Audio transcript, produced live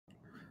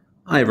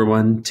Hi,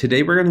 everyone.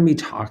 Today we're going to be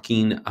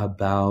talking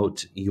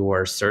about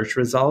your search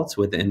results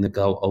within the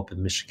Go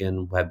Open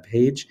Michigan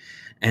webpage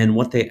and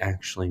what they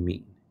actually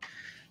mean.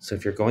 So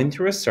if you're going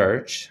through a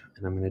search,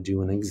 and I'm going to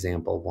do an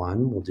example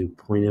one, we'll do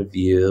point of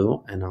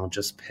view, and I'll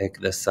just pick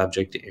the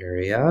subject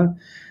area,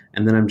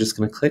 and then I'm just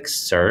going to click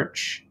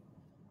search.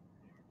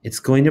 It's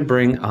going to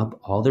bring up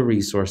all the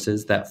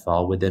resources that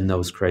fall within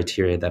those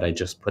criteria that I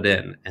just put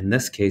in. In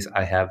this case,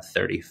 I have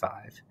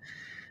 35.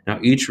 Now,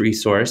 each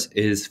resource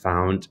is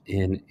found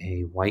in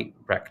a white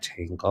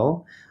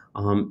rectangle,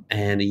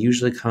 and it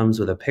usually comes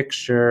with a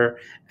picture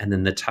and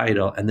then the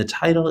title. And the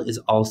title is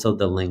also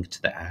the link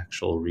to the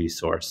actual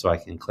resource. So I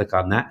can click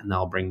on that and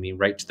that'll bring me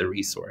right to the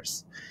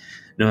resource.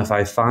 Now, if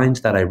I find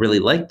that I really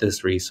like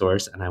this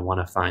resource and I want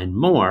to find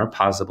more,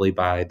 possibly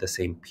by the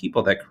same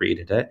people that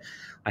created it,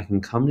 I can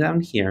come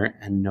down here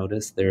and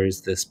notice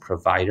there's this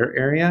provider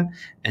area,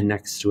 and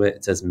next to it,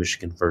 it says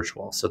Michigan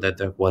Virtual. So they're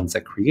the ones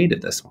that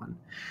created this one.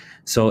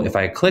 So if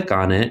I click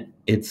on it,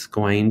 it's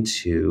going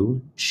to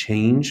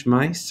change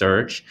my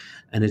search,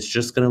 and it's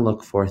just going to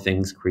look for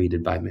things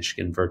created by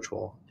Michigan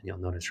Virtual. And you'll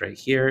notice right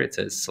here, it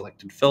says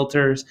selected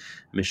filters,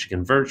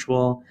 Michigan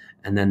Virtual,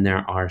 and then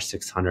there are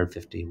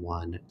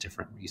 651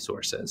 different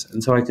resources.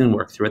 And so I can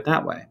work through it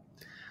that way.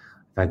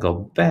 If I go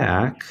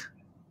back,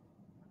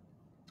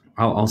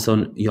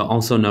 you'll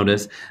also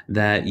notice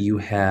that you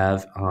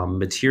have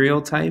material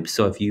types.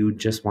 So if you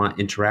just want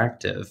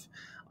interactive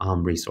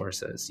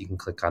resources, you can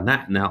click on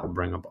that and that will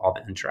bring up all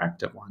the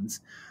interactive ones.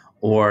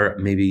 Or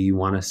maybe you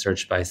want to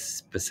search by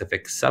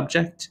specific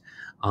subject.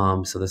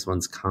 So this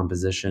one's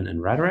composition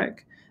and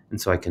rhetoric.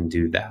 And so I can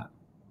do that.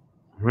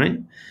 All right.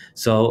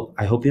 So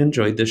I hope you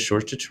enjoyed this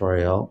short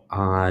tutorial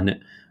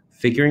on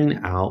figuring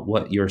out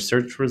what your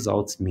search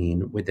results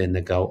mean within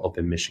the Go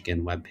Open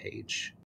Michigan webpage.